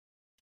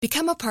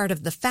Become a part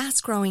of the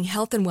fast-growing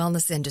health and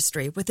wellness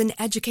industry with an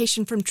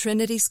education from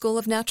Trinity School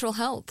of Natural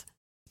Health.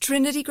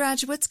 Trinity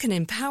graduates can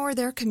empower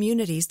their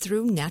communities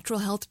through natural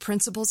health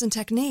principles and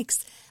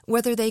techniques,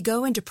 whether they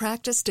go into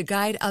practice to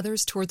guide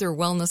others toward their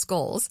wellness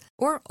goals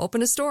or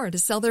open a store to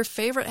sell their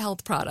favorite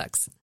health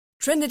products.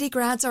 Trinity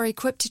grads are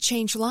equipped to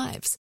change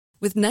lives.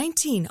 With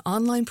 19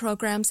 online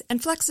programs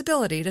and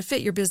flexibility to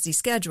fit your busy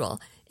schedule,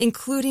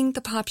 including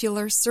the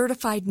popular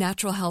Certified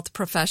Natural Health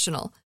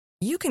Professional,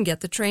 you can get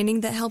the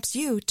training that helps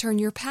you turn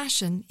your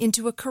passion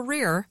into a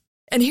career.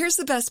 And here's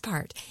the best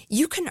part.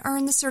 You can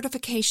earn the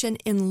certification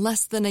in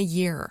less than a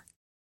year.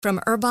 From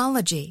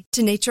herbology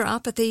to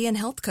naturopathy and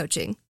health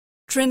coaching,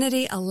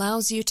 Trinity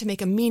allows you to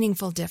make a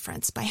meaningful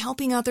difference by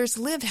helping others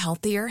live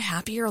healthier,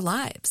 happier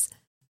lives.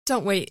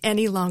 Don't wait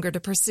any longer to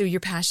pursue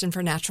your passion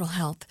for natural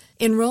health.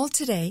 Enroll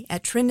today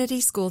at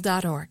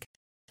trinityschool.org.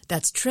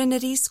 That's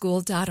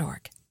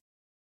trinityschool.org.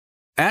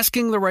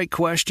 Asking the right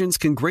questions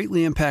can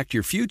greatly impact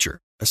your future,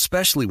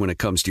 especially when it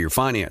comes to your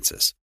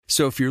finances.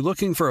 So if you're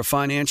looking for a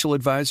financial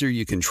advisor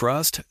you can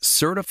trust,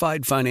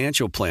 certified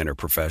financial planner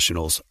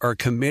professionals are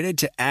committed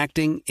to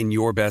acting in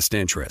your best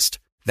interest.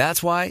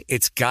 That's why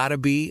it's got to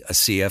be a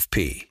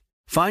CFP.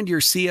 Find your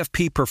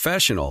CFP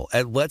professional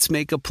at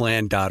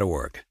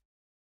letsmakeaplan.org.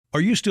 Are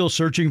you still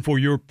searching for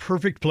your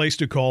perfect place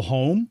to call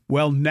home?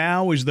 Well,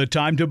 now is the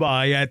time to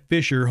buy at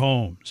Fisher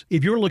Homes.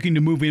 If you're looking to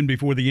move in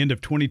before the end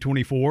of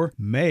 2024,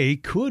 May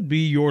could be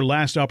your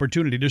last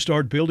opportunity to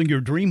start building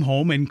your dream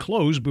home and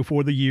close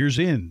before the year's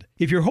end.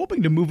 If you're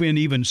hoping to move in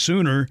even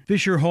sooner,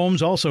 Fisher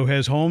Homes also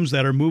has homes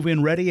that are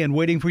move-in ready and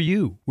waiting for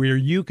you, where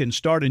you can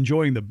start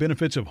enjoying the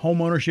benefits of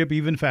homeownership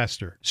even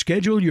faster.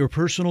 Schedule your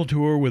personal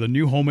tour with a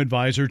new home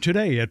advisor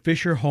today at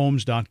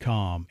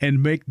FisherHomes.com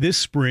and make this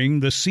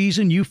spring the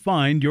season you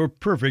find your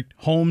perfect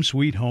home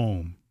sweet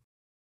home.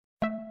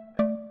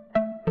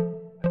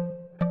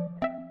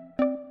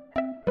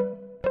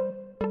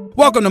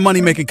 Welcome to Money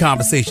Making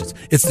Conversations.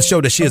 It's the show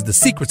that shares the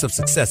secrets of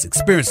success,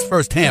 experienced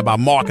firsthand by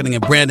marketing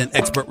and branding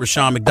expert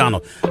Rushion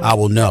McDonald. I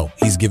will know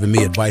he's given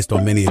me advice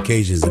on many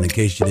occasions, and in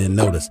case you didn't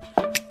notice,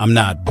 I'm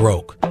not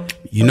broke.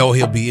 You know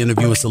he'll be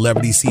interviewing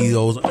celebrity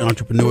CEOs,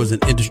 entrepreneurs,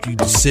 and industry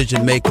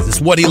decision makers. It's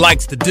what he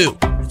likes to do.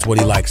 It's what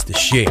he likes to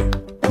share.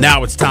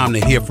 Now it's time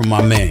to hear from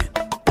my man,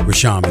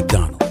 Rushion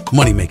McDonald.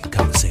 Money Making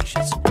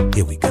Conversations.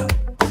 Here we go.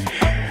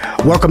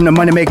 Welcome to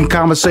Money Making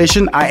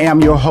Conversation. I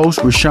am your host,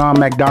 Rushion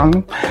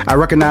McDonald. I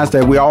recognize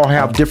that we all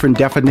have different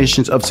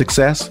definitions of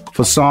success.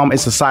 For some,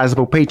 it's a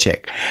sizable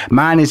paycheck.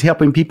 Mine is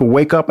helping people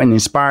wake up and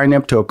inspiring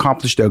them to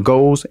accomplish their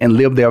goals and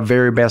live their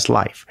very best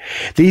life.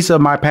 These are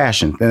my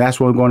passions, and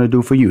that's what I'm going to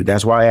do for you.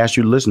 That's why I asked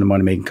you to listen to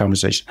Money Making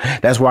Conversation.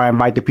 That's why I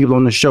invite the people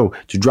on the show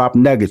to drop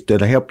nuggets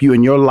that'll help you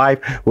in your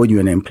life, whether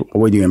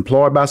you're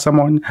employed by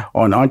someone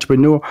or an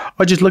entrepreneur,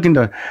 or just looking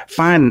to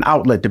find an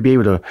outlet to be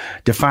able to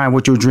define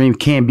what your dream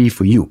can be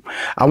for you.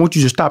 I want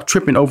you to stop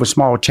tripping over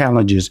small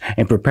challenges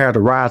and prepare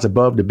to rise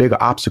above the bigger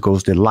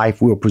obstacles that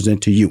life will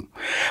present to you.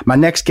 My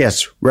next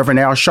guest, Reverend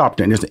Al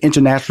Sharpton, is an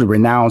internationally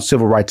renowned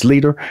civil rights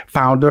leader,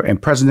 founder,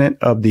 and president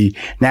of the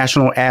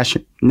National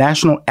Action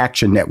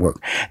Network.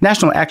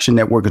 National Action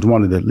Network is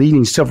one of the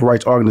leading civil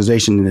rights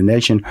organizations in the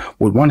nation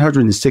with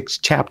 106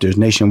 chapters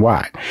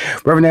nationwide.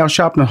 Reverend Al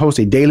Sharpton hosts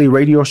a daily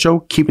radio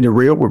show, Keeping It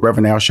Real with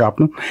Reverend Al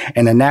Sharpton,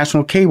 and a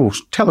national cable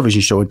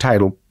television show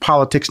entitled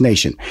Politics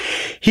Nation.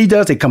 He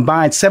does a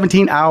combined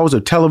 17 hours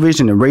of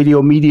television and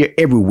radio media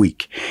every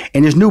week.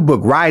 In his new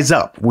book, Rise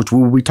Up, which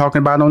we will be talking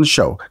about on the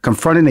show,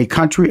 Confronting a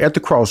Country at the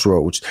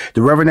Crossroads,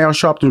 the Reverend Al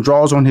Sharpton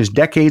draws on his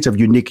decades of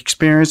unique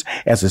experience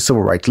as a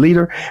civil rights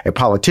leader, a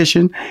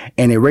politician,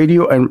 and a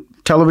radio and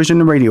television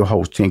and radio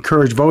host to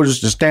encourage voters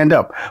to stand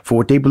up for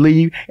what they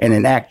believe and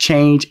enact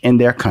change in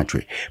their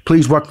country.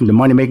 Please welcome to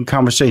Money Making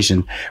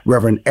Conversation,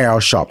 Reverend Al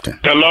Sharpton.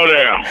 Hello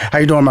there. How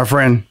you doing, my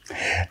friend?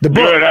 The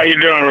book. Good. How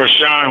you doing,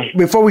 Rushion?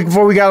 Before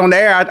we got on the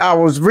air,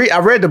 I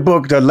read the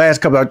book the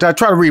last couple. I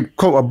try to read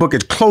a book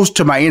as close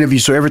to my interview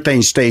so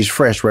everything stays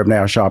fresh, Reverend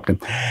Al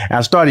Sharpton.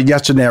 I started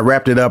yesterday. I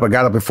wrapped it up. I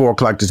got up at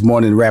 4:00 this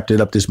morning and wrapped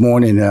it up this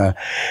morning.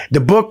 The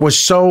book was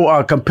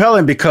so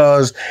compelling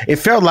because it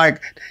felt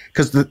like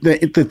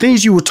the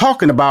things you were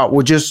talking about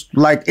were just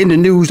like in the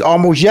news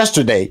almost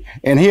yesterday,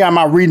 and here I'm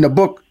out reading a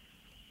book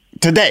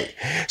today.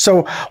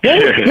 So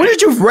when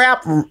did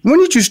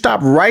you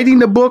stop writing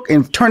the book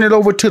and turn it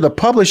over to the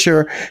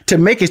publisher to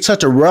make it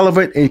such a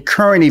relevant and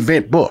current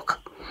event book?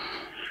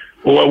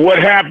 Well, what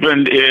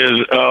happened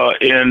is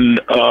in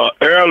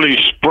early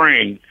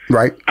spring,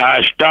 right,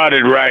 I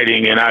started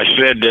writing, and I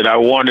said that I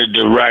wanted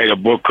to write a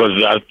book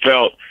because I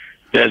felt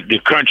that the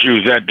country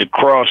was at the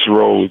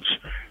crossroads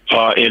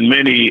in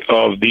many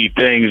of the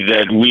things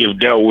that we have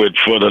dealt with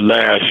for the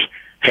last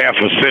half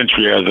a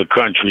century as a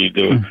country,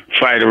 the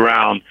fight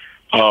around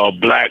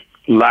black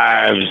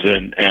lives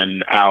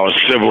and our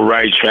civil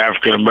rights for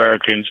African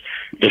Americans,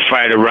 the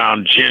fight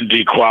around gender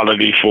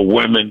equality for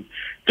women,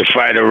 the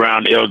fight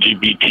around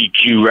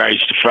LGBTQ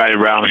rights, the fight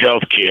around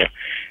healthcare.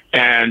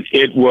 And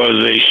it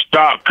was a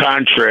stark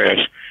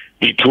contrast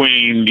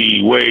between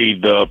the way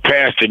the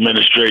past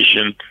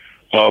administration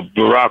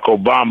Barack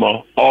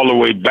Obama all the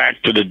way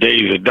back to the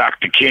days of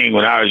Dr. King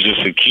when I was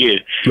just a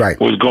kid, right,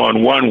 was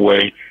going one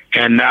way,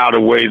 and now the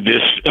way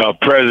this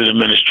present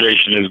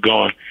administration is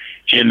going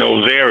in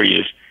those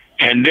areas.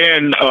 And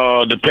then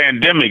the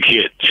pandemic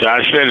hit. So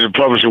I said to the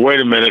publisher, wait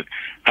a minute,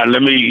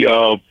 let me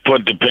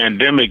put the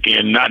pandemic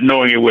in, not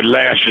knowing it would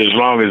last as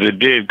long as it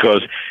did,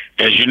 because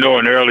as you know,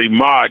 in early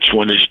March,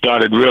 when it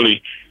started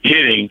really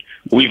hitting,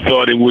 we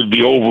thought it would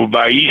be over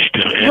by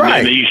Easter, and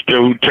then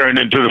Easter turned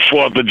into the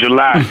 4th of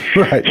July.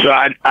 Right. So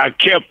I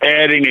kept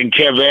adding and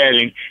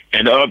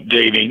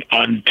updating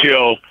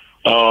until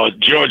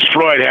George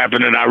Floyd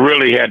happened, and I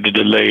really had to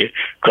delay it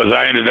because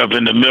I ended up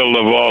in the middle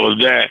of all of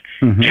that.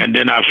 Mm-hmm. And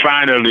then I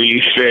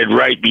finally said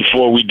right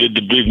before we did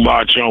the big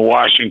march on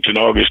Washington,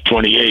 August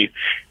 28th,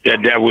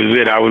 that was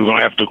it. I was going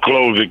to have to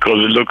close it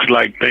because it looks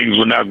like things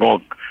were not going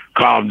to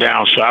calm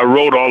down. So I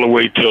wrote all the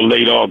way till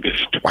late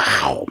August.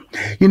 Wow.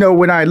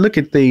 When I look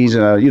at things,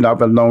 I've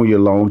known you a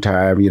long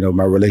time,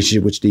 my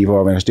relationship with Steve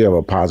Harvey, I still have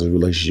a positive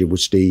relationship with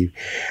Steve,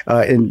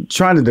 and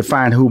trying to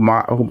define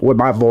what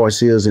my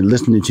voice is and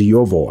listening to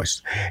your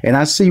voice. And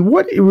I see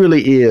what it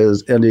really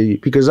is,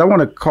 because I want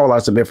to call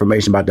out some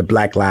information about the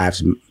Black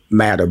Lives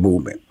Matter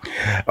movement,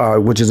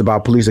 which is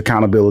about police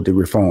accountability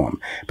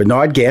reform.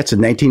 Bernard Goetz in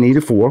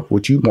 1984,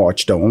 which you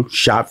marched on,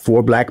 shot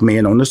 4 black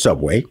men on the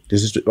subway.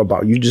 This is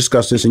about, you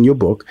discussed this in your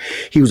book.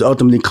 He was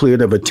ultimately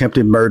cleared of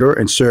attempted murder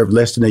and served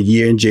less than a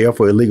year in jail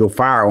for illegal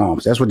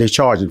firearms. That's what they're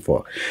charging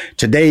for.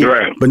 Today,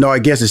 right.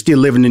 Bernard Goetz is still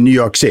living in New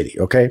York City,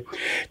 okay?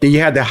 Then you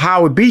had the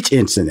Howard Beach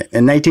incident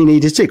in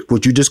 1986,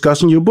 which you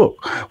discussed in your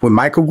book, when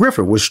Michael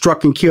Griffin was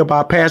struck and killed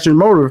by a passenger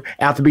motor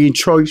after being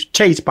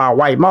chased by a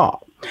white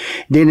mob.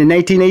 Then in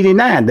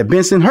 1989, the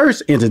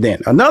Bensonhurst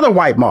incident, another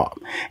white mob,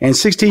 and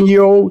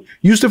 16-year-old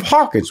Yusuf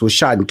Hawkins was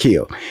shot and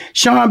killed.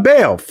 Sean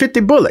Bell,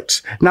 50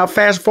 bullets. Now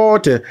fast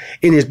forward to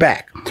in his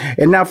back.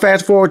 And now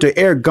fast forward to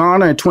Eric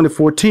Garner in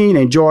 2014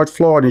 and George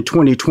Floyd in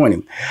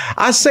 2020.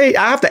 I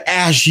have to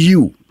ask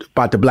you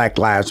about the Black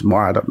Lives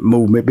Matter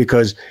movement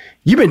because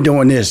you've been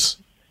doing this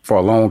for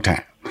a long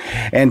time.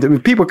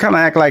 And people kind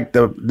of act like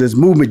this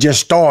movement just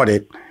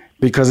started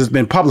because it's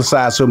been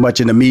publicized so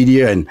much in the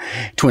media in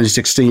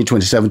 2016,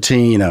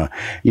 2017.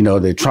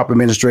 The Trump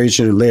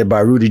administration led by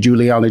Rudy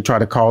Giuliani tried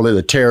to call it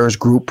a terrorist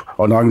group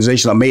or an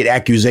organization or made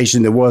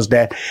accusation that was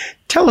that.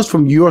 Tell us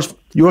from your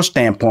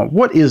standpoint,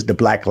 what is the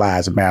Black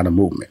Lives Matter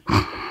movement?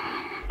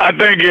 I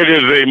think it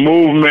is a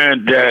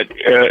movement that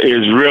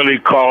is really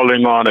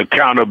calling on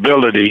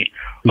accountability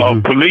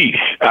of police.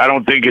 I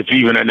don't think it's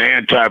even an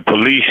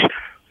anti-police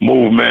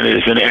movement.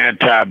 Is an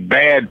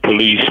anti-bad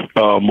police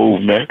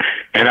movement,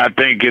 and I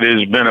think it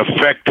has been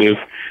effective,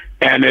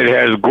 and it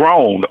has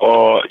grown.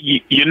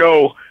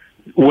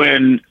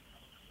 When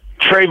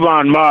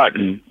Trayvon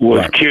Martin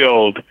was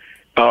killed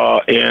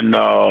in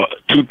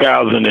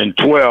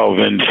 2012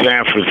 in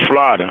Sanford,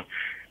 Florida,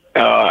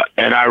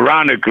 and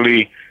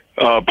ironically,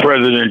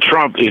 President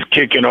Trump is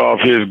kicking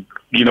off his,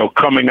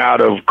 coming out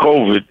of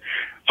COVID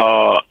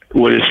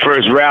with his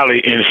first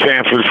rally in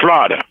Sanford,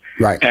 Florida.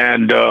 Right.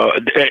 And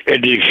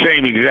at the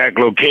same exact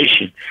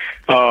location.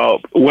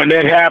 When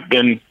that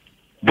happened,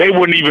 they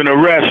wouldn't even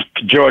arrest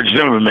George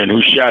Zimmerman,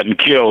 who shot and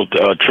killed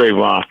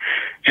Trayvon.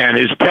 And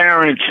his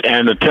parents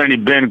and Attorney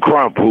Ben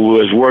Crump, who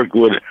has worked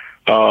with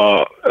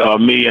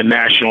me and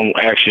National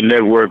Action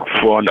Network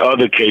on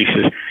other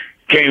cases,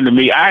 came to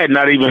me. I had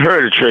not even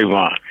heard of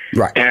Trayvon.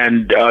 Right.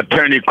 And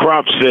Attorney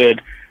Crump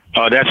said,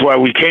 that's why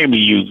we came to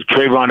you.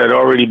 Trayvon had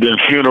already been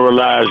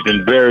funeralized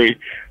and buried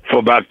for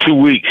about 2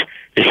 weeks.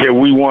 They said,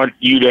 we want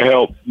you to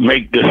help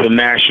make this a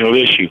national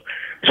issue.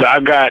 So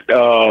I got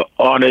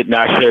on it, and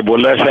I said, well,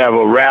 let's have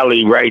a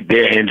rally right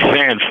there in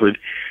Sanford.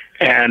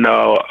 And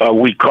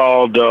we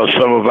called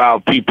some of our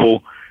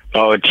people,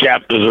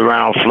 chapters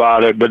around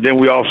Florida, but then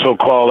we also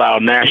called our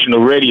national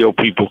radio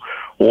people.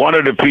 One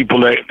of the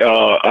people that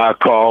I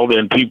called,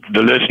 and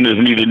the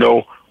listeners need to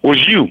know,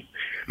 was you.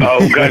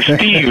 Got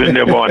Steve in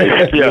them on it.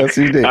 Yeah. Yes,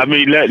 he did. I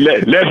mean,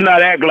 let's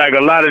not act like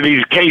a lot of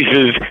these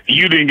cases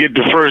you didn't get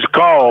the first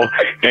call,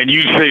 and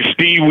you say,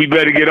 Steve, we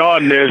better get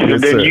on this,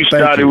 and then you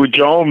started with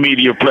your own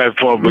media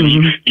platform. But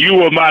you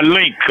were my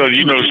link because,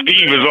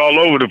 Steve is all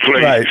over the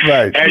place.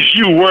 Right. As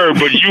you were,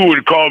 but you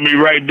would call me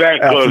right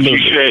back because you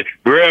said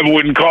Rev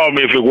wouldn't call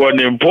me if it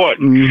wasn't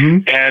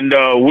important. And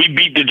we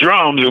beat the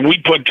drums, and we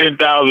put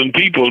 10,000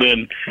 people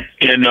in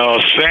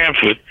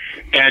Sanford.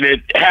 And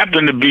it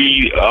happened to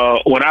be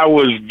when I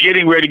was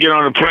getting ready to get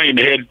on a plane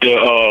to head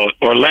to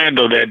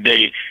Orlando that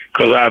day,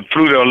 because I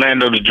flew to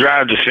Orlando to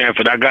drive to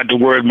Sanford. I got the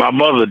word my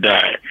mother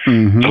died,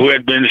 who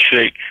had been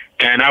sick.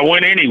 And I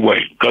went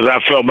anyway because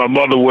I felt my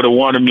mother would have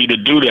wanted me to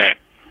do that.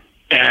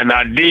 And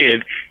I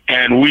did.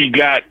 And we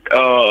got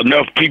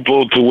enough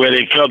people to where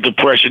they felt the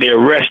pressure. They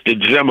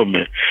arrested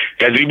Zimmerman.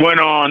 As he went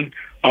on,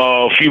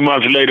 a few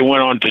months later,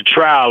 went on to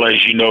trial,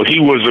 as you know, he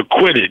was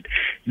acquitted.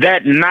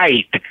 That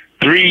night,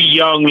 3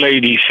 young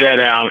ladies sat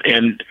down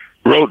and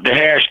wrote the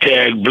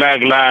hashtag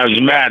Black Lives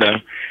Matter,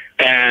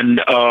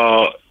 and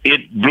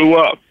it blew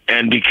up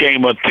and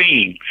became a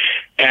theme.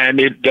 And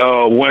it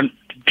went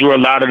through a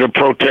lot of the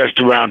protests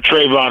around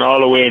Trayvon, all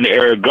the way into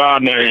Eric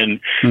Garner and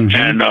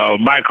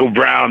Michael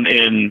Brown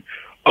in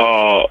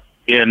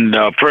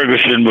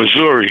Ferguson,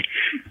 Missouri.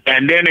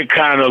 And then it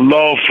kind of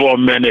lulled for a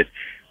minute,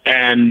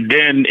 and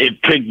then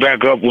it picked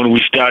back up when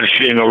we started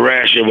seeing a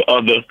rash of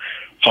other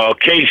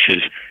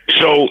cases.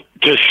 So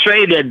to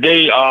say that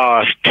they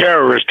are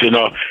terrorists,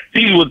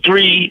 these were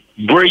three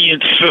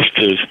brilliant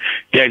sisters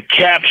that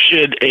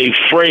captured a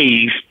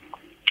phrase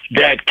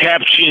that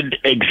captured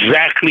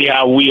exactly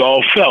how we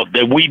all felt,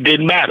 that we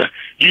didn't matter.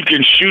 You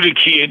can shoot a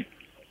kid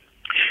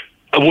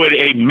with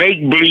a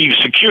make-believe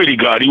security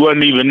guard, he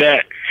wasn't even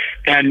that,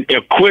 and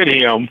acquit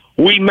him.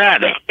 We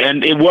matter.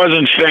 And it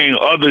wasn't saying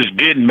others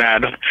didn't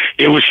matter.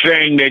 It was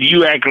saying that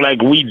you act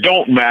like we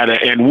don't matter,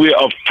 and we're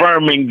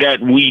affirming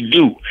that we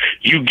do.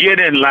 You get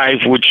in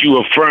life what you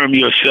affirm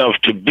yourself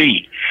to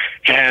be.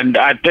 And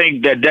I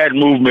think that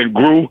movement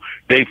grew.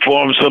 They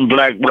formed some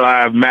Black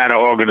Lives Matter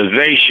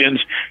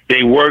organizations.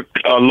 They worked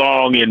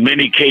along, in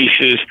many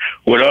cases,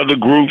 with other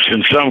groups.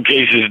 In some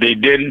cases, they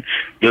didn't.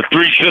 The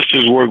three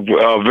sisters worked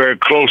very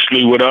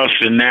closely with us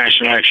in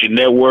National Action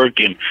Network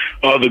and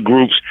other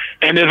groups.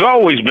 And there's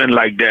always been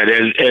like that.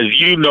 As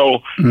you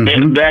know,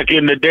 back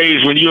in the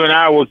days when you and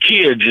I were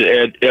kids, you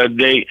had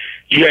the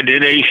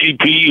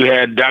NAACP, you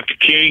had Dr.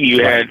 King,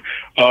 you had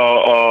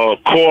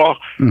CORE,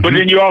 but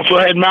then you also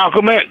had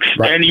Malcolm X,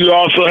 and you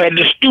also had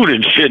the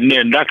students sitting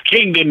in. Dr.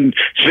 King didn't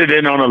sit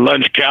in on a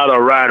lunch counter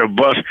or ride a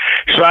bus.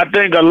 So I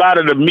think a lot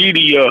of the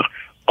media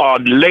are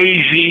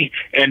lazy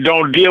and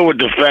don't deal with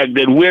the fact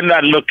that we're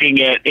not looking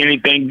at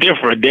anything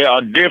different. There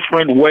are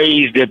different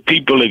ways that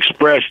people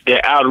express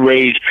their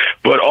outrage,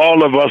 but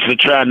all of us are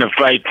trying to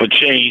fight for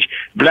change.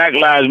 Black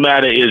Lives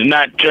Matter is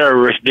not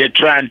terrorists. They're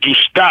trying to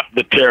stop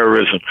the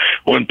terrorism.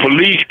 When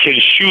police can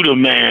shoot a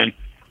man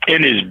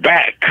in his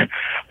back,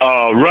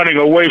 running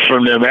away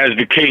from them, as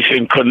the case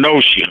in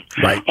Kenosha.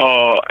 Right.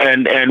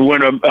 And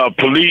when a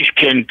police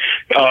can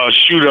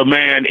shoot a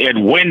man at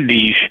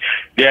Wendy's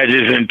that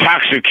is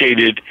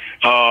intoxicated,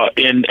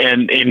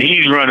 and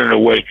he's running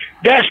away,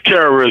 that's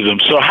terrorism.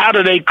 So how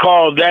do they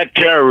call that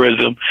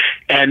terrorism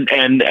and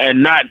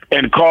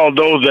call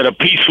those that are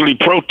peacefully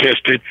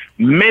protested,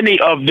 many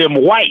of them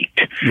white,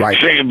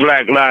 saying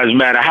Black Lives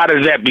Matter? How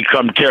does that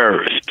become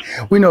terrorist?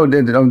 We know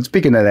that,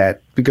 speaking of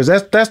that, because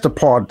that's the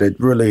part that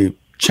really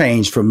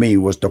changed for me,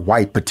 was the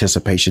white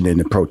participation in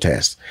the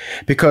protests,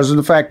 because of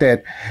the fact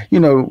that,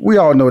 we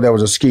all know there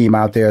was a scheme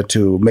out there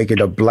to make it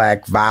a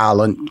black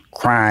violent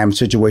crime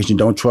situation.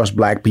 Don't trust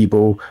black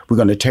people. We're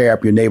going to tear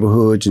up your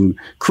neighborhoods and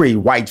create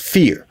white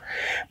fear.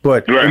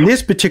 But in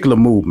this particular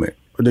movement,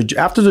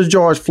 after the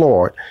George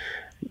Floyd,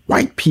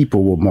 white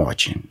people were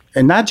marching,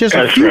 and not just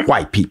a few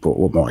white people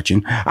were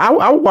marching.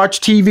 I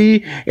watch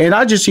TV and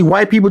I just see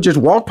white people just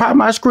walk by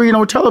my screen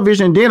on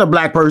television, and then a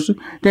black person,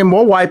 then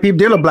more white people,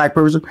 then a black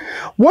person.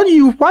 Why do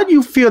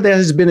you feel there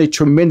has been a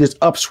tremendous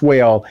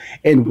upswell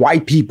in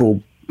white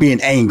people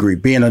being angry,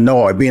 being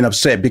annoyed, being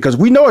upset? Because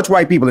we know it's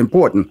white people in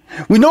Portland.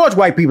 We know it's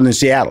white people in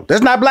Seattle.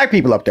 There's not black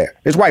people up there.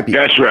 It's white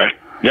people. That's right.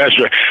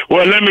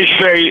 Well, let me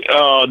say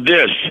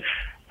this.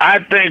 I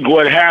think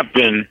what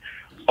happened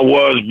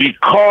was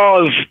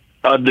because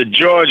the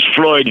George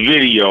Floyd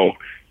video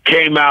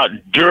came out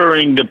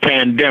during the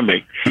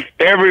pandemic,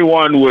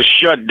 everyone was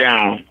shut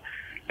down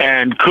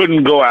and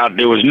couldn't go out.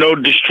 There was no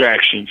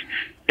distractions.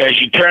 As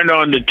you turned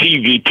on the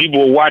TV,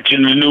 people were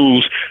watching the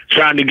news,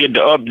 trying to get the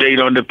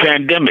update on the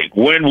pandemic.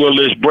 When will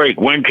this break?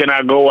 When can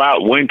I go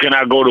out? When can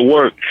I go to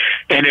work?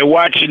 And they're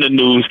watching the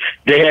news.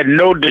 They had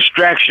no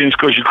distractions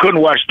because you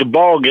couldn't watch the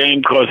ball game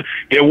because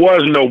there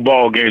was no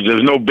ball games. There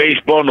was no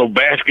baseball, no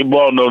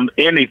basketball, no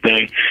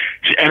anything.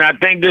 And I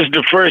think this is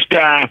the first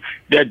time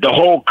that the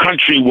whole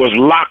country was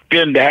locked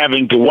into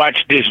having to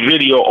watch this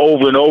video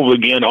over and over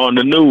again on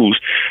the news.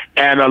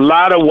 And a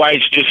lot of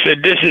whites just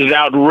said, this is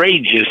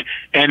outrageous,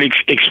 and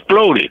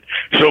exploded.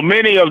 So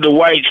many of the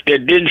whites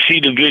that didn't see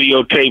the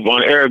videotape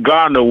on Eric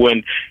Garner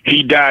when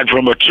he died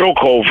from a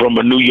chokehold from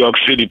a New York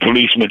City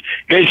policeman,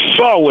 they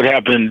saw what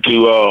happened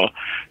to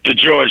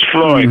George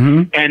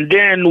Floyd. And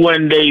then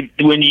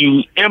when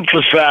you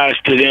emphasize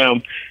to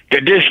them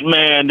that this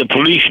man, the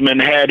policeman,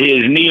 had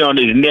his knee on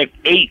his neck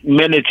 8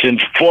 minutes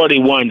and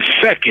 41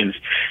 seconds,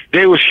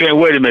 they were saying,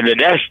 wait a minute,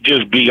 that's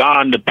just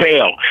beyond the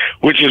pale,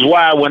 which is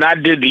why when I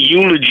did the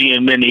eulogy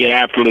in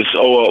Minneapolis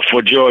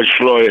for George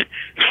Floyd's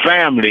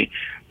family,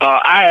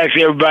 I asked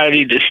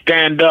everybody to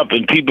stand up,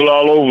 and people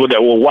all over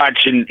that were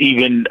watching,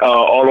 even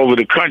all over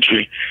the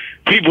country,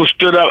 people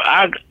stood up.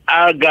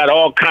 I got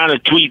all kind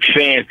of tweets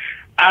saying,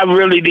 I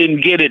really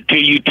didn't get it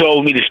till you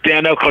told me to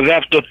stand up, because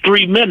after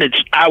 3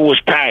 minutes, I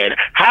was tired.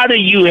 How do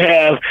you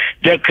have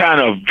that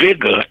kind of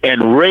vigor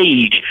and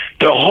rage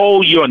to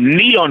hold your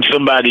knee on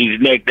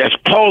somebody's neck that's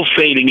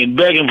pulsating and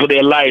begging for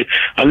their life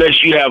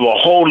unless you have a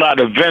whole lot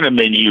of venom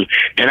in you?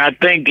 And I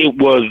think it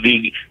was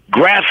the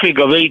graphic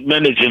of 8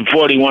 minutes and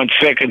 41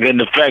 seconds, and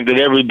the fact that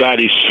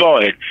everybody saw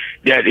it,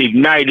 that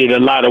ignited a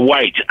lot of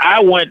whites.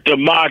 I went to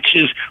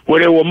marches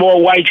where there were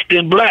more whites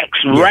than blacks,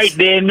 right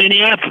there in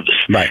Minneapolis.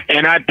 Right.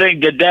 And I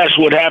think that that's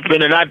what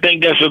happened, and I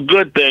think that's a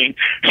good thing,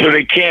 so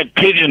they can't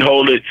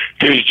pigeonhole it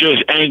to it's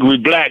just angry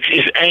blacks.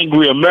 It's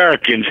angry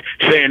Americans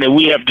saying that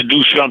we have to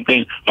do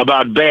something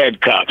about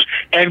bad cops.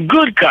 And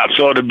good cops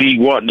ought to be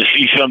wanting to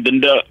see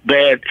something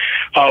bad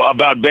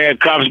about bad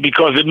cops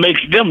because it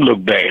makes them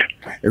look bad.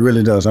 It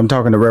really does. I'm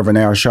talking to Reverend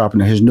Al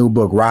Sharpton, his new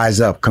book, Rise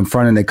Up,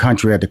 Confronting the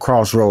Country at the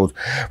Crossroads.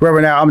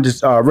 Reverend Al, I'm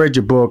just read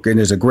your book, and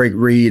it's a great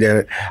read.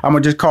 I'm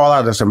going to just call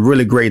out some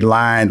really great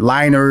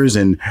liners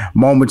and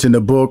moments in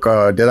the book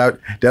that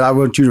I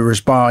want you to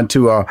respond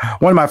to.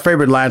 One of my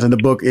favorite lines in the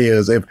book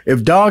is,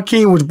 if Don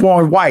King was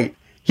born white,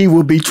 he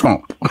will be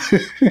Trump.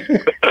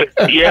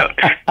 Yeah,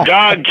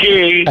 Don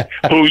King,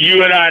 who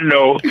you and I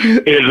know,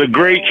 is a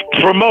great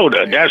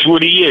promoter. That's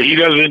what he is. He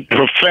doesn't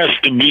profess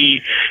to be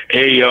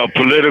a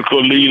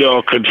political leader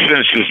or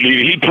consensus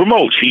leader. He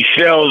promotes. He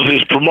sells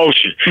his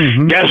promotion.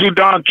 Mm-hmm. That's who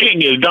Don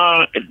King is.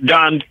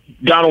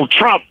 Donald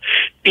Trump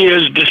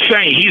is the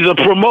same. He's a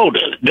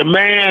promoter. The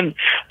man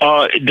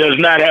does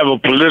not have a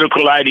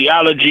political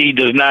ideology,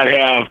 does not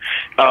have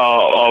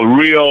a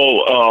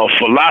real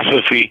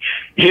philosophy.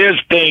 His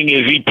thing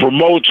is he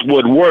promotes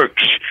what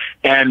works,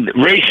 and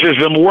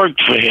racism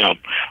worked for him.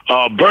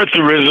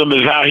 Birtherism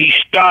is how he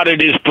started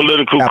his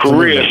political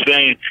career,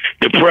 saying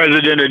the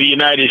president of the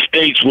United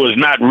States was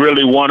not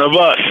really one of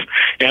us.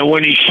 And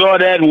when he saw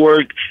that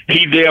work,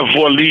 he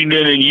therefore leaned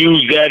in and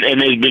used that,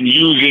 and has been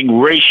using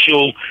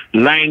racial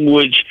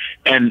language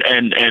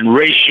and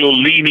racial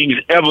leanings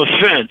ever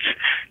since.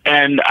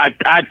 And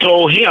I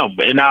told him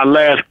in our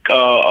last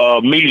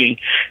meeting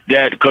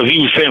that, because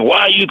he was saying,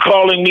 why are you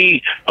calling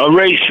me a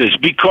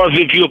racist? Because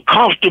if you're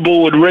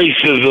comfortable with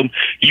racism,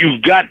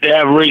 you've got to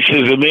have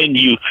racism in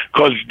you,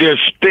 because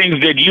there's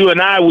things that you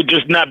and I would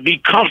just not be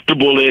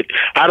comfortable with.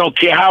 I don't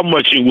care how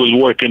much it was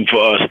working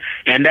for us.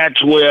 And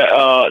that's where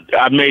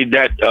I made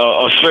that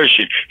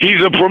assertion.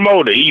 He's a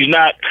promoter. He's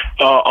not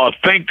a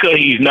thinker.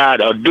 He's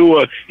not a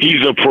doer.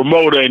 He's a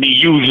promoter, and he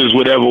uses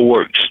whatever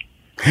works.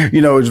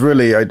 You know, it's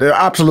really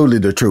absolutely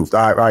the truth.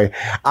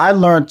 I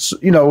learned,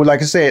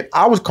 like I said,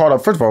 I was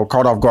first of all,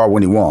 caught off guard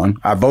when he won.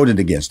 I voted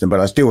against him, but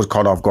I still was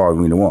caught off guard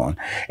when he won.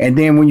 And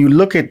then when you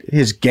look at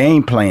his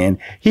game plan,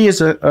 he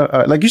is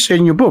like you said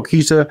in your book,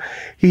 he's a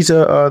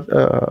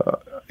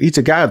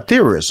guy, a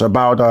theorist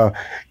about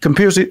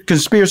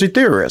conspiracy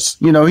theorists.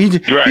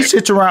 He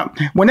sits around.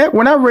 When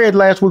I read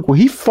last week,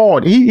 he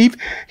fought. He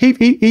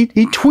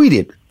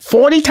tweeted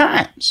 40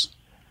 times.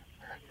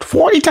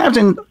 40 times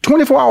in a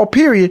 24-hour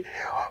period.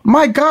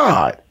 My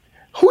God,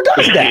 who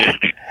does that?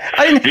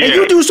 And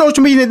you do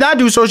social media, and I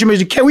do social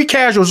media. We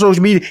casual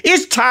social media.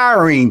 It's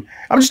tiring.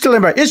 I'm just telling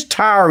everybody, it's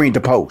tiring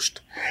to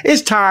post.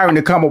 It's tiring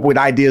to come up with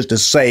ideas to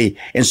say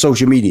in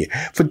social media.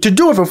 To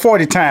do it for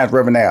 40 times,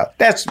 Reverend Al,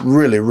 that's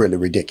really, really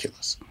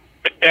ridiculous.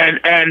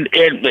 And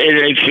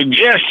it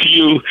suggests to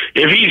you,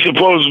 if he's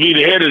supposed to be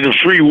the head of the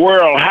free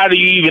world, how do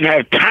you even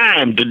have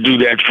time to do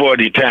that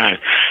 40 times?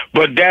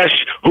 But that's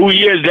who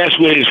he is. That's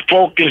where his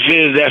focus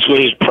is. That's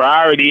where his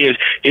priority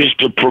is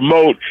to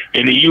promote,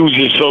 and he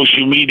uses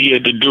social media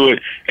to do it,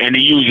 and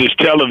he uses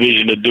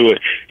television to do it.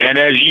 And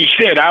as you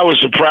said, I was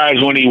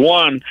surprised when he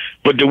won,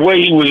 but the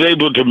way he was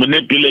able to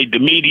manipulate the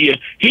media,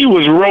 he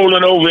was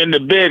rolling over in the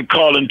bed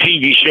calling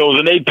TV shows,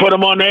 and they put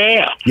him on the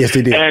air. Yes,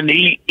 they did. And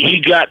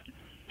he got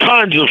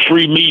tons of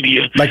free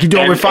media. Like he's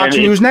doing with Fox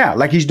News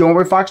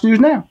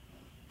now.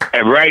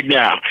 And right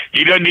now,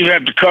 he doesn't even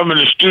have to come in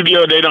the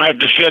studio. They don't have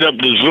to set up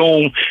the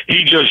Zoom.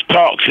 He just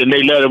talks, and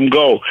they let him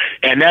go.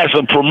 And that's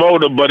a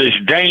promoter, but it's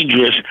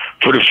dangerous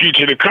for the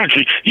future of the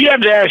country. You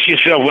have to ask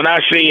yourself, when I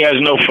say he has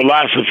no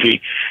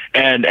philosophy,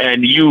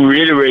 and you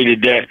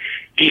reiterated that,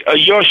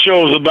 your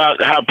show is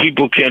about how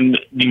people can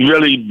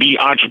really be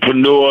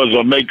entrepreneurs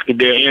or make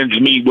their ends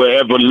meet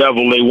wherever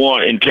level they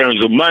want in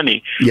terms of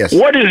money. Yes.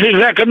 What is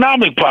his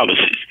economic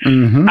policies?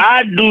 Mm-hmm.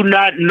 I do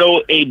not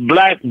know a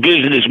black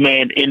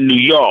businessman in New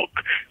York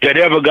that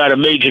ever got a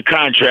major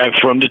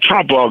contract from the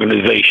Trump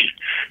organization.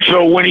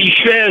 So when he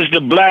says the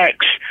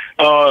blacks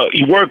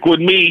work with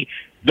me,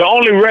 the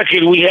only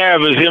record we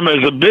have is him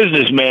as a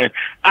businessman.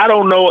 I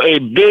don't know a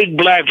big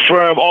black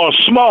firm or a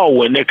small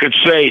one that could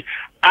say,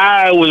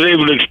 I was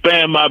able to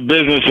expand my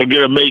business or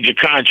get a major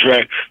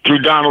contract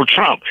through Donald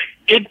Trump.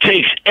 It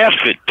takes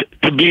effort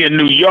to be in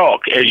New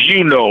York, as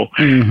you know,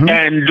 mm-hmm.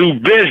 and do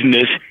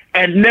business,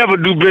 and never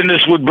do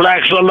business with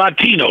blacks or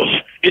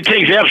Latinos. It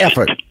takes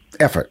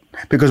Effort.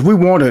 Because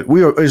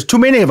there's too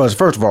many of us,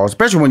 first of all,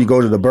 especially when you go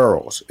to the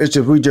boroughs. It's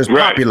just, we just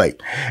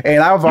populate.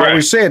 And I've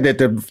always said that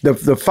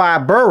the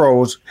 5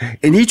 boroughs,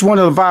 in each one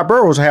of the 5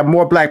 boroughs have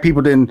more black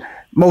people than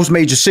most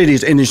major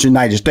cities in this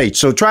United States.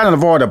 So trying to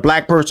avoid a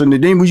black person,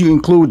 and then when you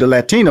include the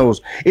Latinos,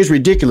 it's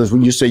ridiculous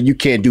when you say you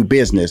can't do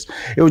business.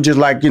 It was just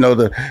like,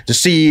 the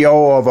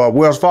CEO of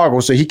Wells Fargo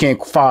said he can't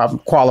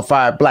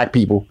qualify black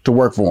people to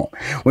work for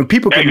him. When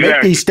people can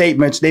make these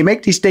statements, they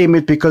make these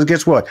statements because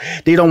guess what?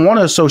 They don't want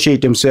to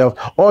associate themselves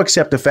or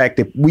accept the fact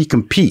that we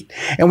compete.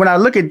 And when I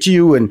look at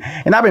you, and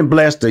I've been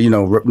blessed to,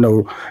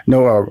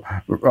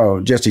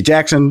 know Jesse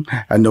Jackson.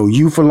 I know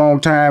you for a long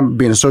time,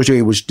 being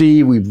associated with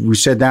Steve. We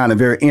sat down in a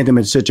very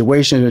intimate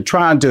situation and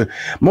trying to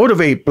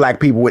motivate black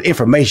people with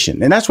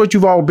information. And that's what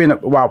you've all been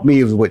about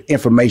me, is with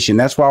information.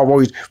 That's why I've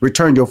always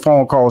returned your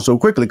phone call so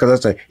quickly,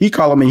 because I say, he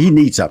calling me, he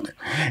needs something.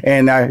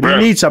 And he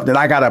needs something,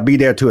 I got to be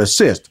there to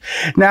assist.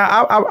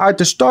 Now, at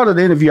the start of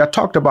the interview, I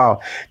talked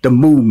about the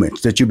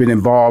movements that you've been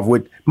involved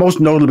with,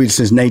 most notably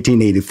since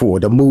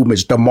 1984, the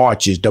movements, the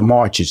marches. The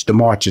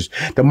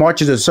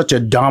marches are such a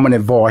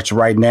dominant voice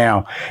right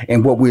now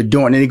in what we're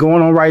doing. And they're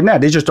going on right now.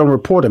 They just don't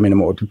report them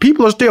anymore.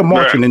 People are still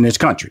marching in this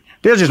country.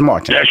 They're just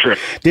marching. That's right.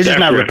 They're just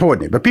not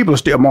reporting it. But people are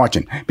still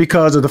marching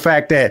because of the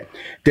fact that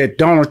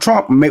Donald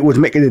Trump was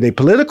making it a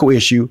political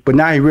issue, but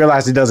now he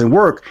realized it doesn't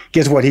work.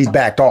 Guess what? He's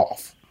backed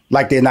off.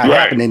 Like they're not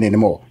happening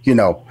anymore,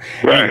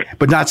 Right.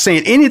 But not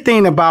saying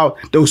anything about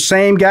those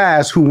same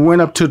guys who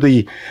went up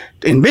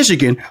in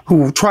Michigan,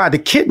 who tried to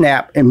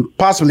kidnap and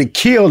possibly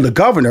kill the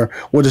governor,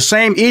 were the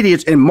same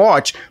idiots in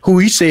March who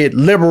he said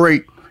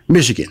liberate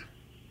Michigan.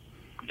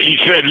 He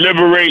said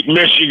liberate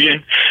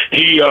Michigan.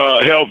 He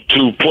helped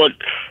to put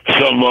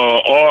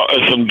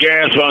some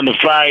gas on the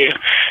fire.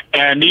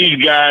 And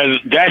these guys,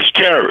 that's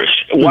terrorists.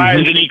 Why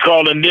isn't he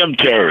calling them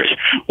terrorists?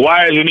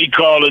 Why isn't he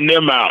calling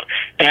them out?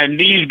 And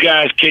these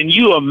guys, can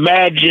you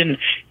imagine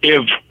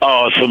if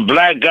some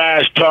black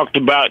guys talked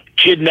about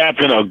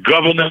kidnapping a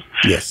governor?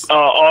 Yes.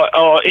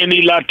 Or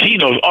any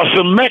Latinos or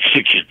some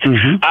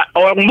Mexicans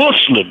or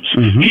Muslims?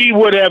 He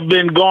would have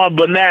been gone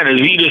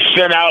bananas. He'd have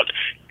sent out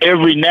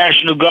every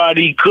National Guard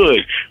he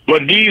could.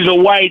 But these are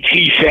whites.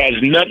 He has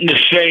nothing to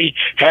say,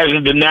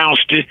 hasn't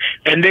denounced it,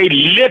 and they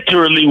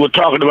literally were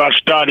talking about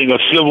starting a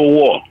civil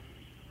war.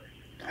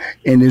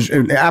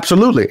 And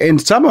absolutely. And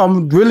some of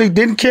them really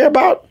didn't care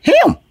about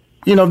him.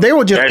 They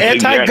were just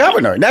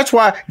anti-governor. That's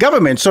why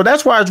government. So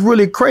that's why it's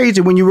really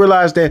crazy when you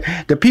realize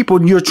that the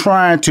people you're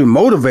trying to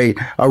motivate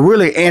are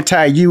really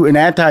anti-you and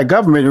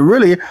anti-government and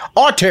really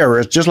are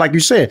terrorists, just like you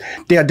said.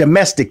 They are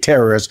domestic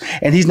terrorists,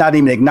 and he's not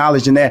even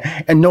acknowledging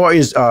that, and nor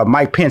is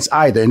Mike Pence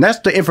either. And that's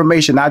the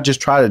information I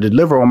just try to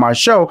deliver on my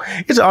show.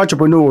 It's an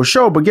entrepreneurial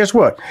show, but guess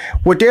what?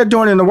 What they're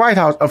doing in the White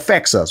House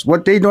affects us.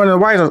 What they're doing in the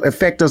White House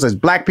affects us as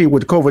black people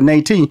with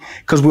COVID-19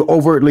 because we're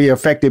overtly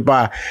affected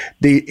by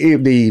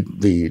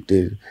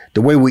the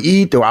way we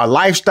eat, our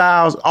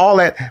lifestyles, all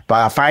that,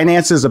 by our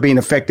finances are being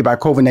affected by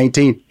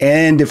COVID-19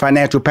 and the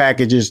financial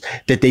packages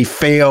that they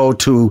failed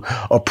to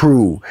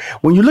approve.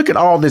 When you look at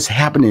all this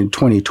happening in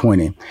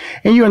 2020,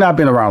 and you and I have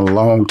been around a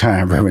long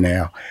time, Reverend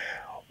Al,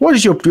 what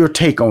is your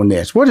take on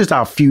this? What is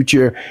our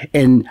future,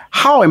 and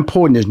how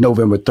important is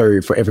November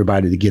 3rd for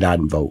everybody to get out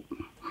and vote?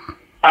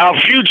 Our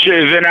future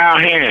is in our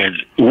hands.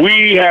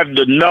 We have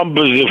the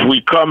numbers if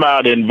we come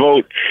out and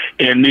vote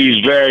in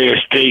these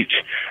various states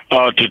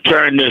to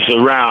turn this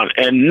around,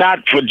 and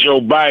not for Joe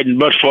Biden,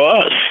 but for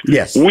us.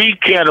 Yes. We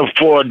can't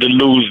afford to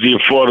lose the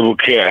Affordable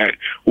Care Act.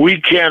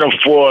 We can't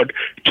afford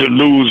to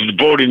lose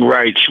voting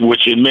rights,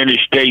 which in many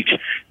states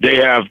they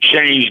have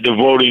changed the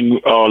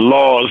voting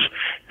laws,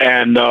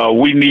 and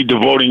we need the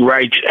Voting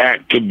Rights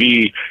Act to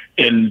be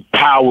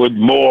empowered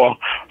more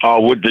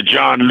with the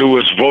John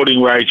Lewis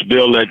voting rights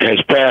bill that has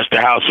passed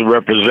the House of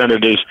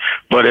Representatives,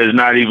 but has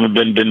not even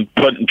been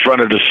put in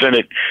front of the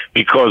Senate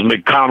because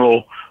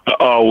McConnell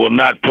will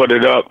not put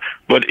it up.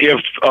 But if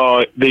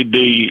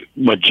the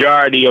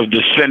majority of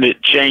the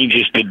Senate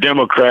changes to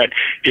Democrat,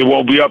 it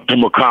won't be up to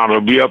McConnell.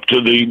 It'll be up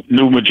to the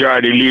new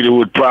majority leader,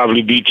 would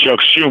probably be Chuck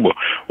Schumer.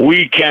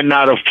 We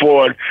cannot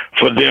afford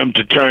for them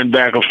to turn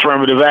back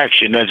affirmative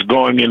action that's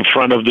going in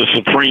front of the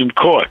Supreme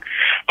Court.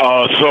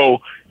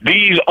 So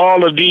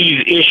all of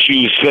these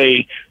issues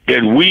say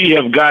that we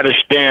have got to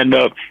stand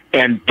up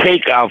and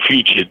take our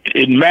future.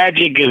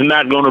 Magic is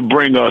not going to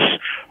bring us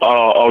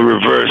a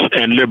reverse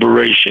and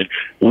liberation.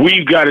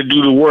 We've got to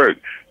do the work.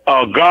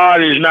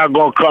 God is not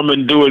going to come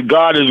and do it.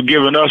 God has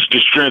given us the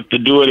strength to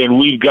do it, and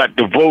we've got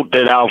the vote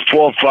that our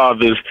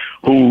forefathers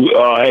who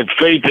had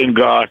faith in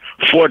God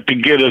fought to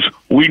get us.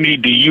 We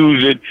need to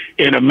use it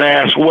in a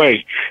mass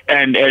way.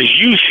 And as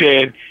you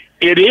said,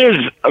 it is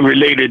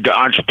related to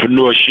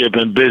entrepreneurship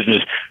and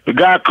business. The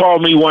guy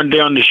called me one day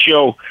on the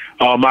show,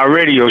 my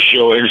radio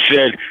show, and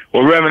said,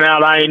 well, Reverend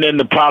Al, I ain't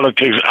into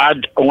politics. I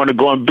want to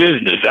go in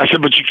business. I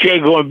said, but you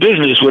can't go in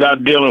business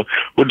without dealing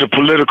with the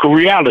political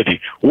reality.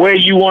 Where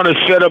you want to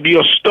set up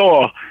your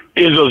store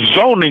is a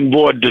zoning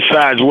board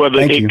decides whether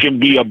it can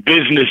be a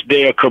business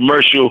there,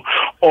 commercial,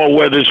 or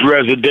whether it's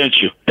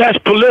residential. That's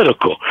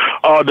political.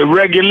 The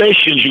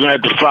regulations you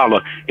have to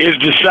follow is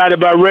decided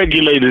by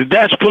regulators.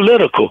 That's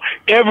political.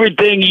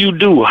 Everything you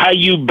do, how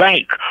you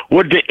bank,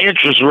 what the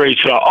interest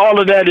rates are, all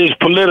of that is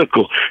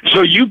political.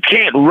 So you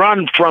can't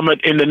run from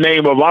it in the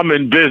name of I'm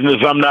in business,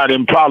 I'm not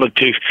in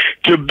politics.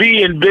 To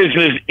be in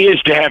business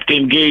is to have to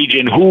engage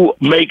in who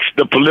makes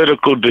the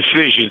political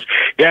decisions.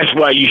 That's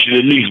why you should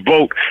at least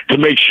vote to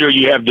make sure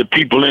you have the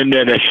people in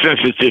there that's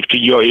sensitive to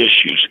your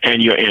issues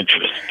and your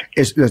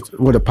interests.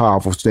 What a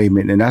powerful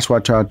statement. And that's why I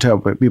try to tell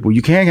people,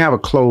 you can't have a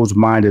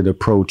closed-minded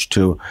approach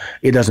to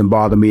it doesn't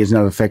bother me, it's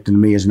not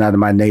affecting me, it's not in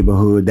my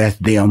neighborhood, that's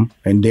them,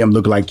 and them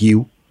look like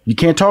you. You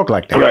can't talk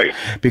like that. Right.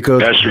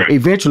 Because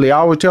eventually, I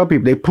always tell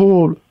people, they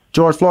pulled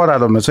George Floyd out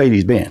of a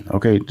Mercedes-Benz.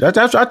 Okay,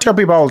 that's I tell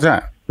people all the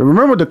time.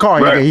 Remember the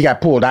car he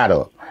got pulled out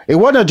of. It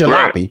wasn't a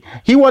jalopy.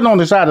 Right. He wasn't on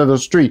the side of the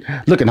street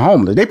looking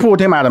homeless. They pulled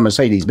him out of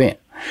Mercedes-Benz.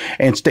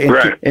 And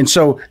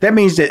so that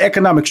means that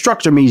economic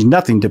structure means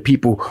nothing to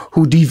people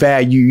who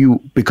devalue you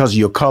because of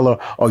your color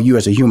or you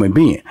as a human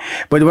being.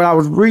 But when I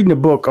was reading the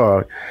book,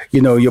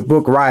 your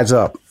book Rise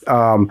Up,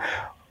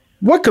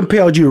 what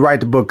compelled you to write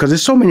the book? Because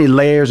there's so many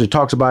layers. It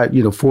talks about,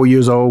 4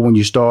 years old when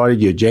you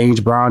started, your James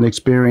Brown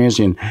experience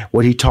and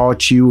what he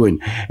taught you.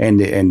 And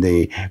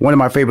one of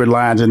my favorite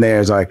lines in there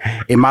is like,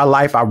 in my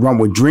life, I run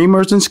with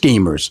dreamers and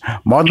schemers.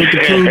 Martin Luther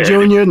King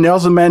Jr.,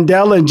 Nelson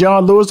Mandela, and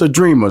John Lewis are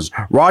dreamers.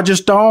 Roger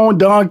Stone,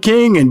 Don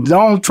King, and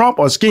Donald Trump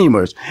are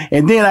schemers.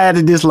 And then I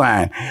added this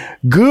line,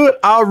 good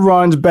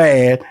outruns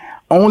bad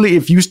only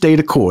if you stay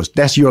the course.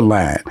 That's your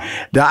line.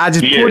 I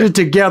just put it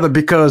together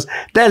because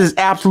that is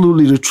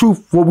absolutely the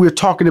truth, what we're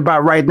talking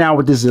about right now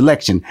with this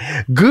election.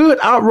 Good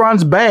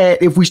outruns bad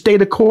if we stay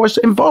the course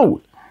and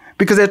vote.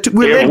 Because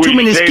we're letting too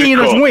many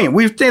schemers win.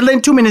 We're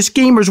letting too many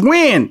schemers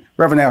win,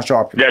 Reverend Al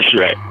Sharpton.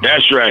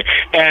 That's right.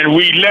 And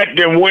we let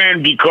them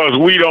win because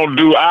we don't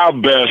do our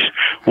best.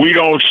 We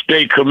don't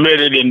stay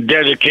committed and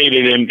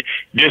dedicated and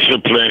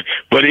disciplined.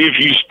 But if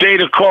you stay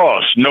the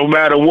course, no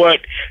matter what,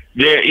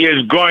 there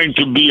is going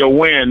to be a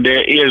win.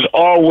 There is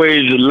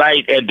always a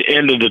light at the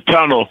end of the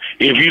tunnel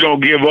if you don't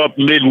give up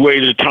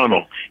midway the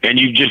tunnel. And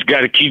you just got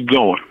to keep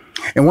going.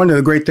 And one of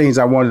the great things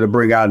I wanted to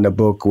bring out in the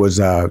book was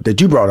that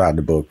you brought out in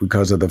the book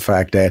because of the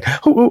fact that,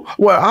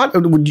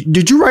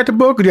 did you write the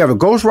book? Or did you have a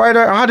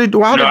ghostwriter? I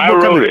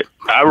wrote it.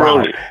 I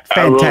wrote it.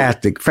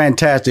 Fantastic.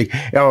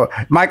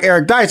 Mike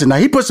Eric Dyson. Now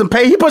he put some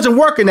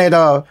work in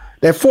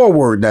that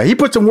foreword. Now he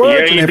put some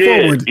words in that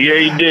foreword. Yeah,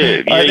 he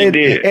did. He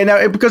did.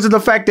 And because of the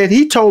fact that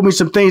he told me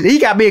some things, he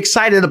got me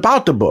excited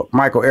about the book,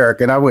 Michael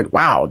Eric. And I went,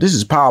 wow, this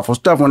is powerful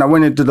stuff. When I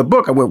went into the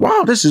book, I went,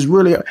 wow, this is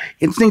really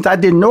things I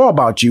didn't know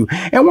about you.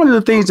 And one of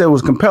the things that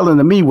was compelling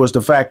to me was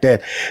the fact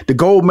that the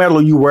gold medal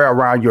you wear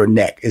around your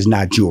neck is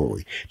not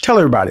jewelry. Tell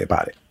everybody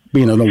about it.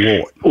 Being an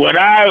award. When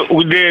I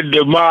did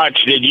the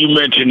march that you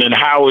mentioned in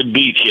Howard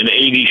Beach in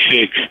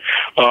 '86,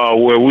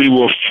 where we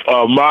were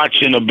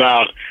marching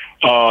about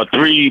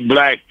 3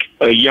 black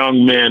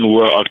young men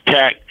were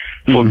attacked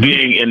for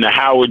being in the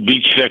Howard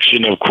Beach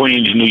section of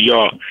Queens, New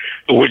York,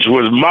 which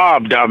was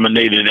mob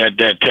dominated at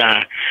that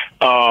time.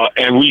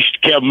 And we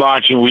kept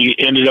marching. We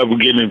ended up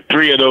getting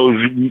 3 of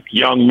those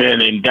young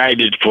men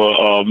indicted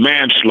for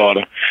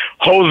manslaughter.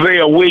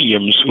 Hosea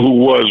Williams, who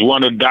was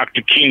one of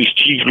Dr. King's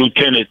chief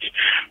lieutenants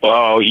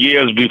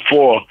years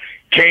before,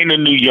 came to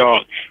New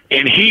York,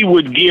 and he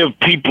would give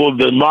people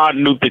the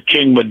Martin Luther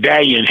King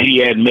medallions he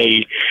had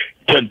made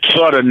to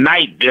sort of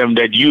knight them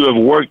that you have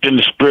worked in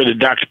the spirit of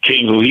Dr.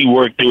 King, who he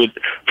worked with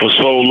for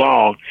so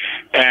long.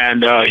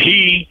 And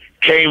he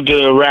came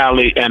to the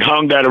rally and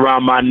hung that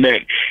around my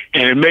neck.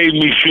 And it made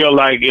me feel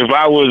like if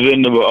I was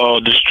in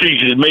the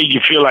streets, it made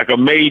you feel like a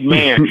made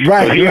man. He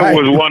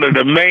was one of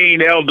the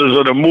main elders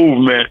of the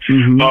movement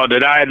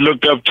that I had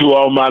looked up to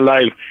all my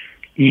life,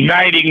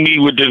 knighting me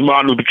with this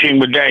Martin Luther King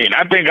medallion.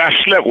 I think I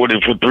slept with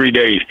it for 3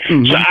 days.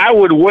 So I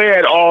would wear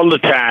it all the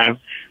time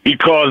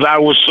because I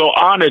was so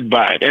honored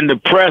by it. And the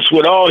press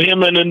with all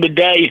him in the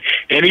medallion,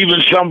 and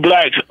even some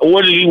blacks,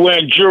 what is he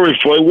wearing jewelry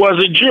for? It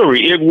wasn't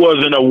jewelry. It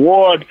was an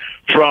award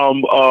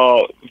from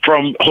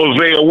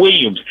Hosea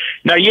Williams.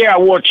 Now, I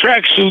wore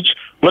tracksuits,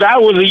 but I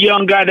was a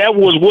young guy. That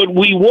was what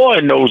we wore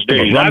in those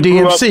days. Run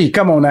DMC,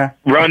 come on now.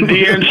 Run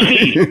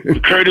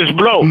DMC, Curtis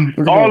Blow.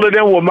 All of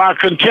them were my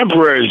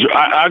contemporaries.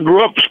 I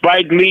grew up,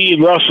 Spike Lee,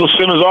 Russell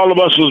Simmons, all of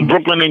us was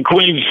Brooklyn and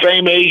Queens,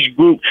 same age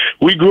group.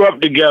 We grew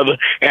up together,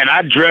 and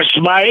I dressed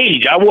my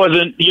age. I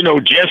wasn't,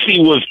 Jesse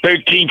was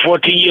 13,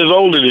 14 years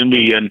older than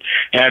me, and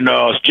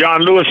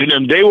John Lewis and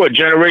them, they were a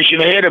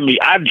generation ahead of me.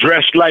 I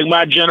dressed like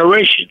my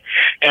generation.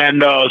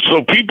 And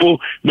so people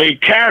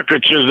made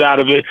caricatures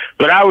out of it,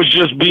 but I was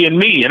just being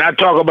me. And I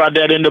talk about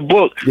that in the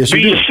book. Yes,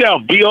 be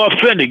yourself. Be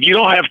authentic. You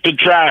don't have to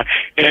try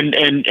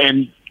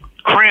and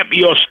cramp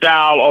your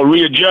style or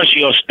readjust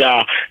your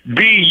style.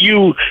 Be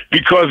you,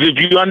 because if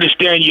you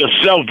understand your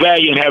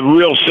self-value and have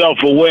real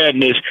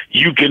self-awareness,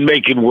 you can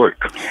make it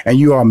work. And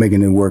you are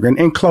making it work. And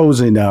in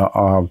closing,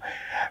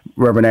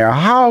 Reverend Al,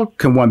 how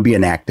can one be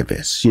an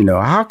activist?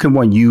 How can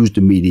one use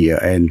the media?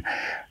 And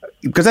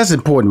because that's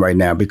important right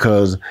now,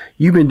 because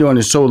you've been doing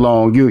it so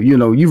long.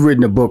 You've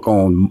written a book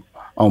on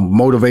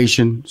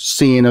motivation,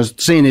 seeing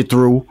it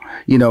through,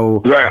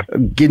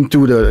 right. Getting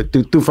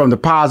through from the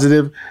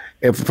positive,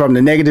 from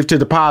the negative to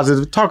the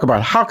positive. Talk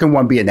about how can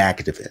one be an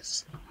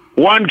activist?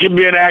 One can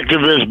be an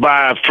activist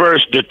by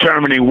first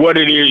determining what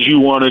it is you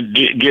want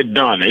to get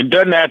done. It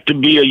doesn't have to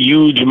be a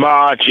huge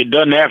march. It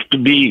doesn't have to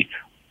be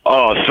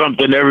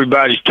something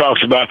everybody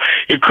talks about.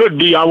 It could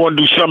be, I want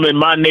to do something in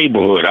my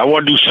neighborhood. I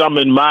want to do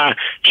something in my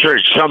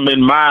church, something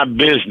in my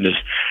business,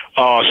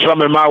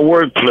 something in my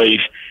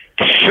workplace.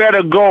 Set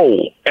a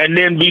goal and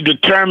then be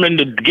determined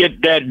to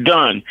get that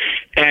done.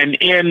 And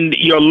in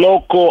your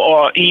local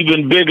or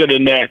even bigger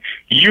than that,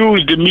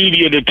 use the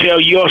media to tell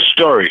your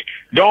story.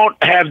 Don't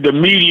have the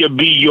media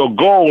be your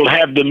goal.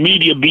 Have the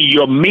media be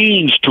your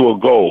means to a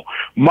goal.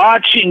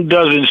 Marching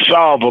doesn't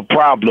solve a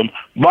problem.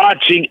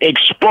 Marching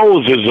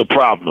exposes a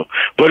problem.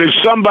 But if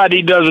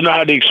somebody doesn't know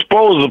how to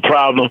expose a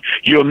problem,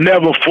 you'll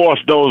never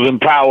force those in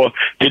power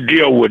to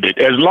deal with it.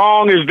 As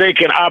long as they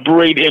can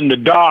operate in the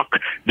dark,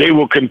 they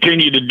will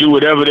continue to do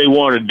whatever they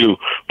want to do.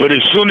 But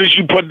as soon as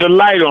you put the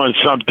light on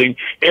something,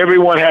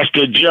 everyone has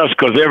to adjust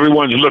because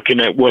everyone's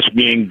looking at what's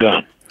being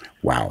done.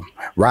 Wow.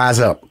 Rise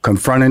Up,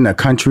 Confronting a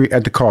Country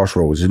at the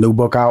Crossroads. A new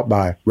book out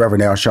by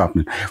Reverend Al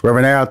Sharpton.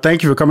 Reverend Al,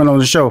 thank you for coming on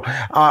the show.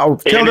 Tell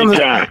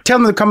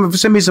them to come and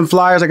send me some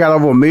flyers. I got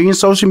over 1 million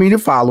social media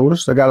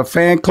followers. I got a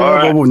fan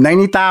club, over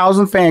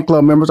 90,000 fan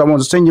club members. I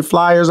want to send you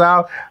flyers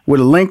out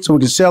with a link so we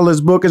can sell this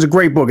book. It's a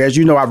great book. As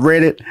you know, I've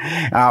read it.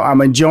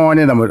 I'm enjoying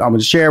it. I'm going to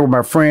share it with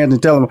my friends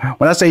and tell them,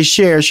 when I say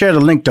share the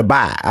link to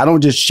buy. I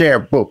don't just share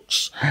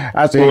books.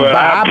 I say buy.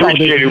 I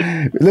appreciate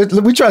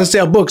it. We try to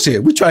sell books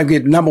here. We try to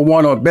get number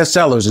one on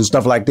bestsellers and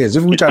stuff like this.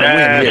 If we try to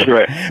win here.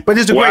 Right. But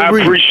it's a great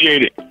read. I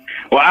appreciate it.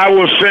 Well, I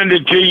will send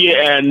it to you,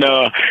 and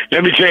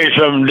let me tell you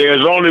something.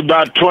 There's only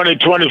about 20,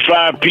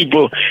 25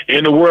 people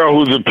in the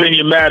world whose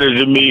opinion matters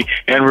to me,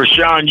 and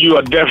Rashawn, you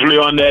are definitely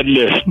on that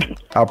list.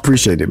 I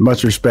appreciate it.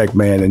 Much respect,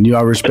 man, and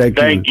I respect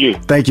you. Thank you.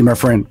 Thank you, my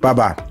friend.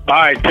 Bye-bye. All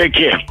right, take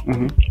care.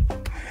 Mm-hmm.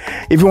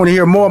 If you want to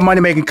hear more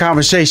Money Making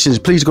Conversations,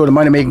 please go to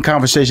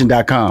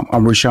moneymakingconversation.com.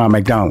 I'm Rushion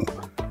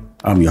McDonald.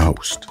 I'm your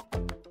host.